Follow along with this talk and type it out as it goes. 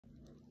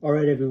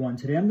Alright everyone,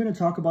 today I'm going to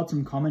talk about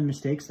some common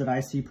mistakes that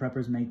I see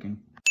preppers making.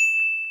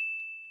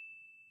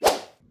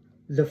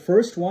 The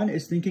first one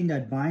is thinking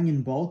that buying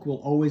in bulk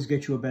will always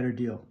get you a better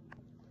deal.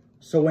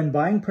 So when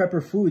buying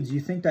prepper foods, you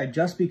think that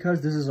just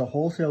because this is a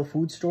wholesale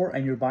food store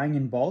and you're buying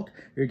in bulk,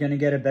 you're going to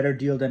get a better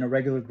deal than a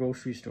regular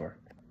grocery store.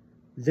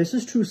 This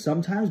is true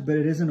sometimes, but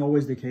it isn't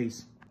always the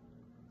case.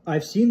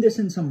 I've seen this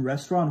in some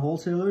restaurant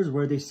wholesalers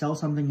where they sell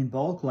something in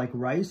bulk like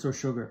rice or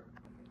sugar.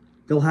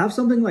 They'll have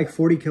something like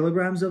 40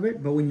 kilograms of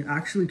it, but when you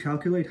actually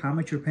calculate how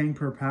much you're paying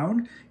per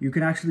pound, you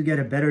can actually get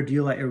a better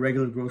deal at your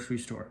regular grocery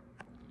store.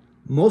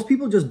 Most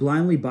people just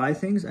blindly buy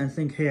things and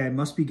think, hey, I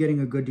must be getting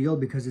a good deal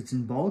because it's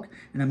in bulk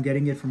and I'm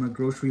getting it from a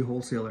grocery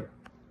wholesaler.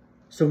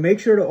 So make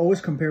sure to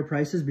always compare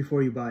prices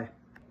before you buy.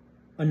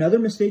 Another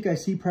mistake I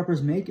see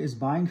preppers make is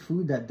buying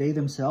food that they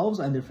themselves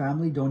and their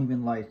family don't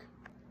even like.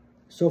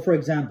 So for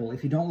example,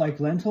 if you don't like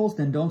lentils,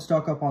 then don't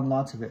stock up on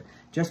lots of it.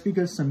 Just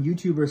because some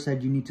YouTuber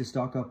said you need to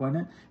stock up on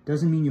it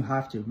doesn't mean you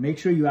have to. Make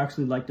sure you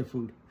actually like the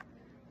food.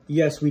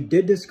 Yes, we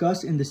did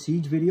discuss in the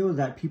Siege video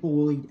that people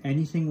will eat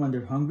anything when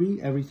they're hungry,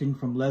 everything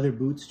from leather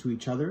boots to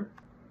each other.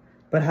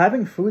 But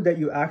having food that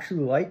you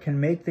actually like can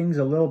make things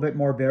a little bit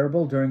more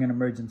bearable during an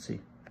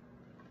emergency.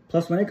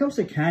 Plus, when it comes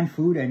to canned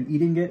food and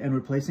eating it and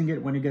replacing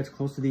it when it gets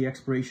close to the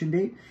expiration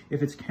date,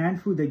 if it's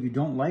canned food that you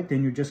don't like,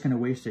 then you're just going to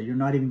waste it. You're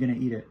not even going to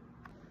eat it.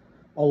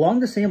 Along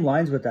the same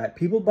lines with that,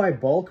 people buy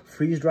bulk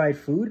freeze-dried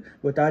food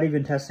without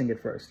even testing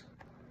it first.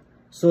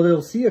 So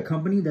they'll see a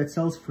company that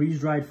sells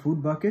freeze-dried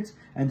food buckets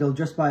and they'll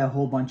just buy a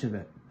whole bunch of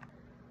it.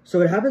 So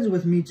it happens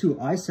with me too.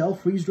 I sell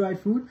freeze-dried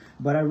food,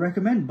 but I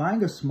recommend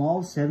buying a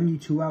small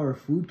 72-hour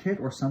food kit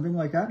or something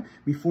like that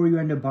before you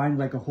end up buying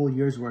like a whole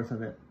year's worth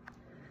of it.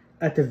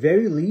 At the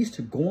very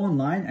least, go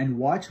online and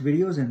watch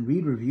videos and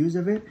read reviews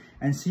of it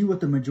and see what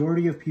the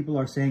majority of people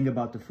are saying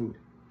about the food.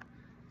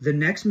 The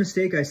next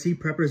mistake I see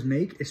preppers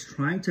make is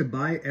trying to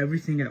buy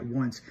everything at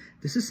once.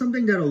 This is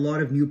something that a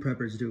lot of new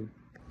preppers do.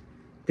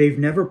 They've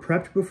never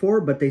prepped before,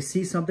 but they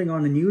see something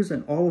on the news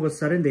and all of a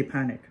sudden they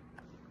panic.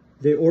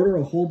 They order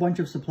a whole bunch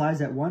of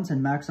supplies at once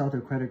and max out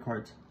their credit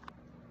cards.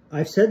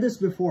 I've said this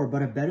before,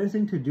 but a better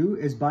thing to do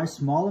is buy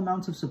small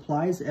amounts of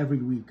supplies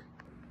every week.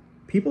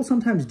 People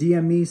sometimes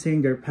DM me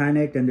saying they're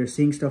panicked and they're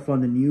seeing stuff on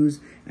the news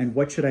and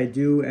what should I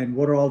do and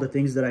what are all the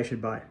things that I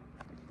should buy.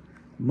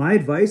 My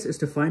advice is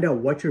to find out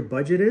what your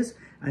budget is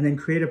and then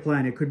create a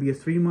plan. It could be a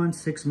 3-month,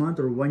 6-month,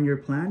 or 1-year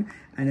plan,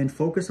 and then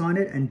focus on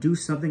it and do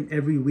something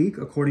every week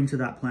according to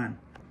that plan.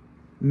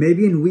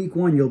 Maybe in week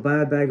 1, you'll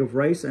buy a bag of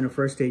rice and a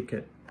first aid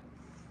kit.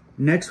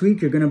 Next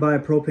week, you're going to buy a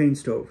propane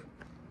stove.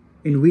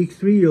 In week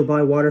 3, you'll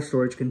buy water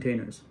storage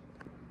containers.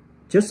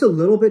 Just a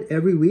little bit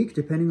every week,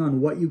 depending on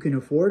what you can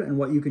afford and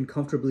what you can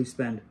comfortably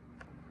spend.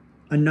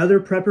 Another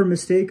prepper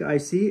mistake I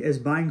see is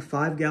buying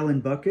 5-gallon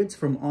buckets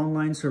from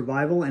online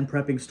survival and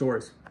prepping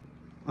stores.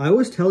 I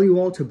always tell you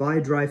all to buy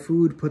dry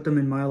food, put them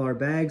in Mylar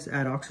bags,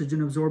 add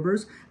oxygen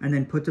absorbers, and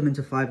then put them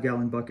into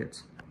 5-gallon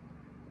buckets.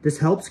 This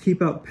helps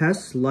keep out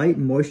pests, light,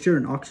 moisture,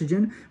 and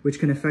oxygen, which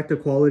can affect the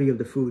quality of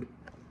the food.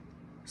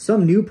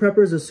 Some new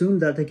preppers assume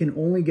that they can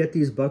only get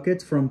these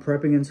buckets from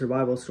prepping and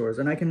survival stores,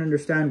 and I can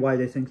understand why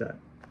they think that.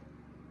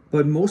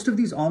 But most of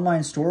these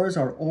online stores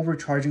are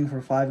overcharging for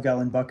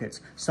 5-gallon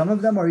buckets. Some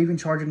of them are even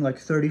charging like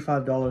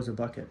 $35 a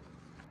bucket.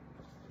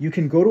 You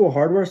can go to a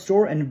hardware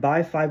store and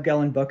buy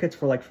 5-gallon buckets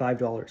for like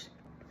 $5.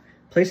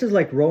 Places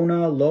like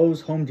Rona,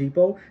 Lowe's, Home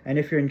Depot, and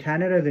if you're in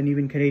Canada, then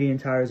even Canadian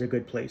Tire is a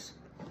good place.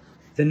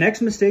 The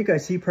next mistake I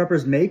see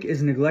preppers make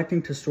is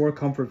neglecting to store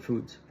comfort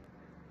foods.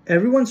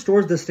 Everyone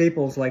stores the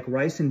staples like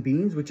rice and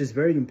beans, which is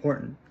very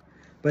important.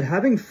 But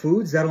having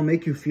foods that'll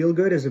make you feel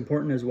good is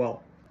important as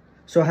well.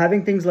 So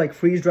having things like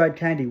freeze-dried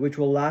candy, which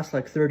will last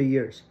like 30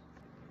 years.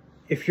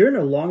 If you're in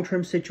a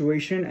long-term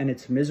situation and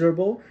it's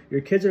miserable, your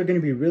kids are going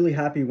to be really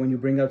happy when you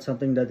bring out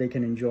something that they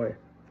can enjoy.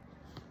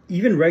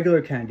 Even regular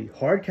candy,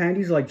 hard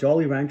candies like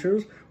Jolly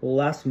Ranchers will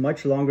last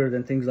much longer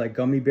than things like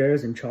gummy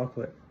bears and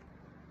chocolate.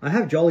 I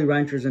have Jolly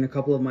Ranchers in a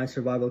couple of my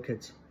survival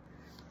kits.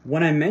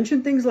 When I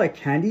mention things like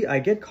candy, I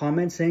get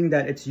comments saying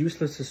that it's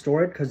useless to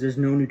store it because there's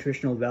no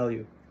nutritional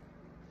value.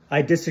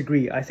 I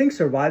disagree. I think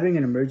surviving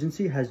an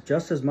emergency has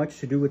just as much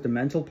to do with the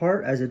mental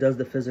part as it does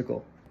the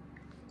physical.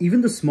 Even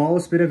the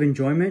smallest bit of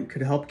enjoyment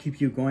could help keep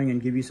you going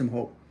and give you some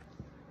hope.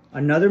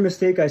 Another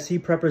mistake I see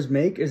preppers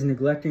make is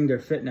neglecting their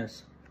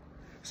fitness.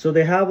 So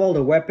they have all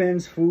the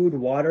weapons, food,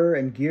 water,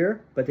 and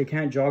gear, but they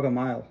can't jog a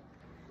mile.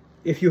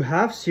 If you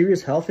have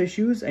serious health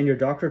issues and your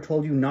doctor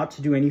told you not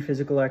to do any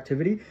physical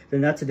activity,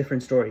 then that's a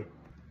different story.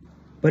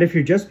 But if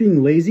you're just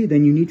being lazy,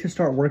 then you need to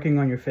start working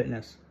on your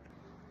fitness.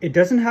 It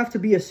doesn't have to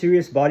be a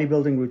serious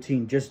bodybuilding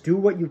routine, just do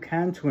what you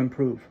can to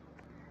improve.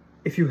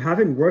 If you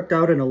haven't worked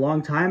out in a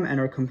long time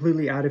and are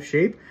completely out of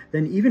shape,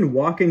 then even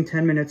walking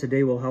 10 minutes a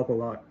day will help a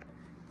lot.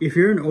 If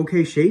you're in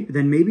okay shape,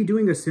 then maybe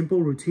doing a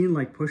simple routine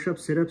like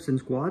push-ups, sit-ups, and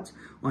squats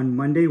on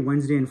Monday,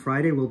 Wednesday, and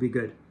Friday will be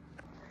good.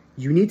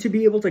 You need to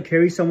be able to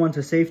carry someone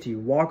to safety,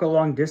 walk a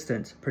long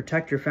distance,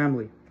 protect your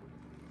family.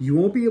 You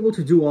won't be able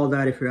to do all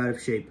that if you're out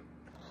of shape.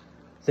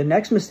 The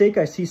next mistake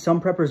I see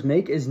some preppers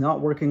make is not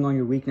working on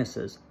your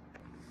weaknesses.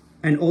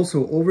 And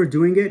also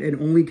overdoing it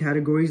in only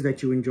categories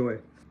that you enjoy.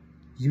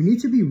 You need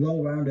to be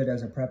well-rounded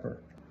as a prepper.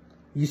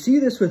 You see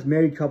this with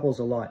married couples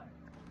a lot.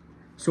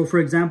 So for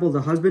example,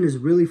 the husband is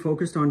really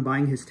focused on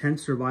buying his 10th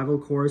survival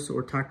course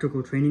or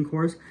tactical training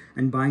course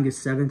and buying his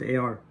 7th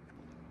AR.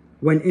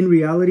 When in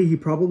reality, he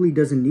probably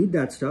doesn't need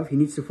that stuff. He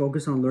needs to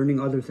focus on learning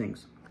other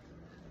things.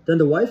 Then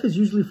the wife is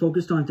usually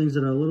focused on things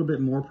that are a little bit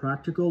more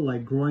practical,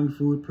 like growing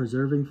food,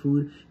 preserving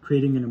food,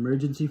 creating an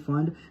emergency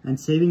fund, and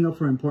saving up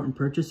for important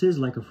purchases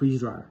like a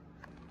freeze dryer.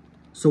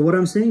 So what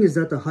I'm saying is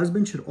that the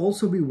husband should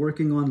also be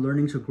working on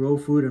learning to grow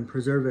food and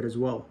preserve it as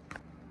well.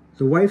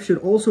 The wife should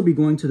also be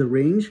going to the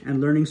range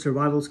and learning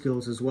survival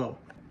skills as well.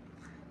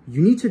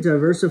 You need to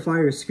diversify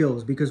your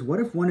skills, because what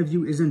if one of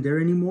you isn't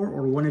there anymore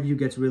or one of you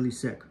gets really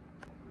sick?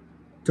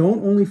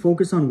 Don't only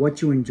focus on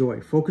what you enjoy.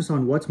 Focus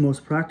on what's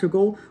most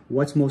practical,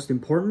 what's most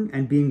important,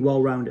 and being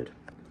well-rounded.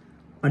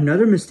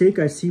 Another mistake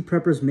I see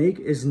preppers make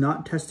is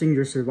not testing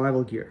your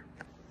survival gear.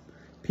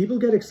 People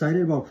get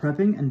excited about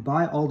prepping and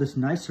buy all this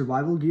nice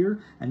survival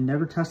gear and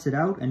never test it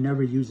out and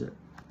never use it.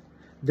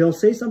 They'll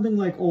say something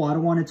like, oh, I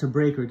don't want it to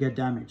break or get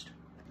damaged.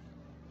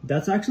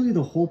 That's actually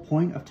the whole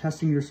point of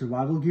testing your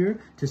survival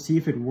gear, to see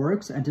if it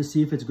works and to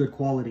see if it's good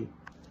quality.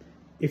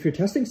 If you're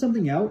testing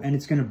something out and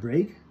it's going to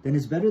break, then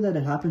it's better that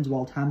it happens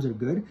while times are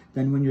good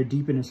than when you're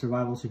deep in a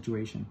survival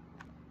situation.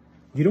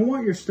 You don't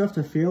want your stuff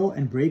to fail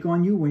and break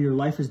on you when your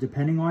life is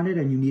depending on it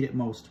and you need it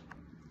most.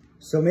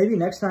 So maybe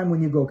next time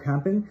when you go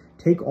camping,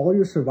 take all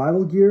your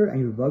survival gear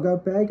and your bug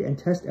out bag and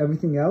test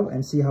everything out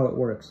and see how it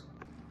works.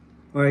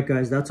 Alright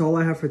guys, that's all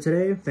I have for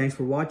today. Thanks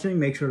for watching.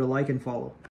 Make sure to like and follow.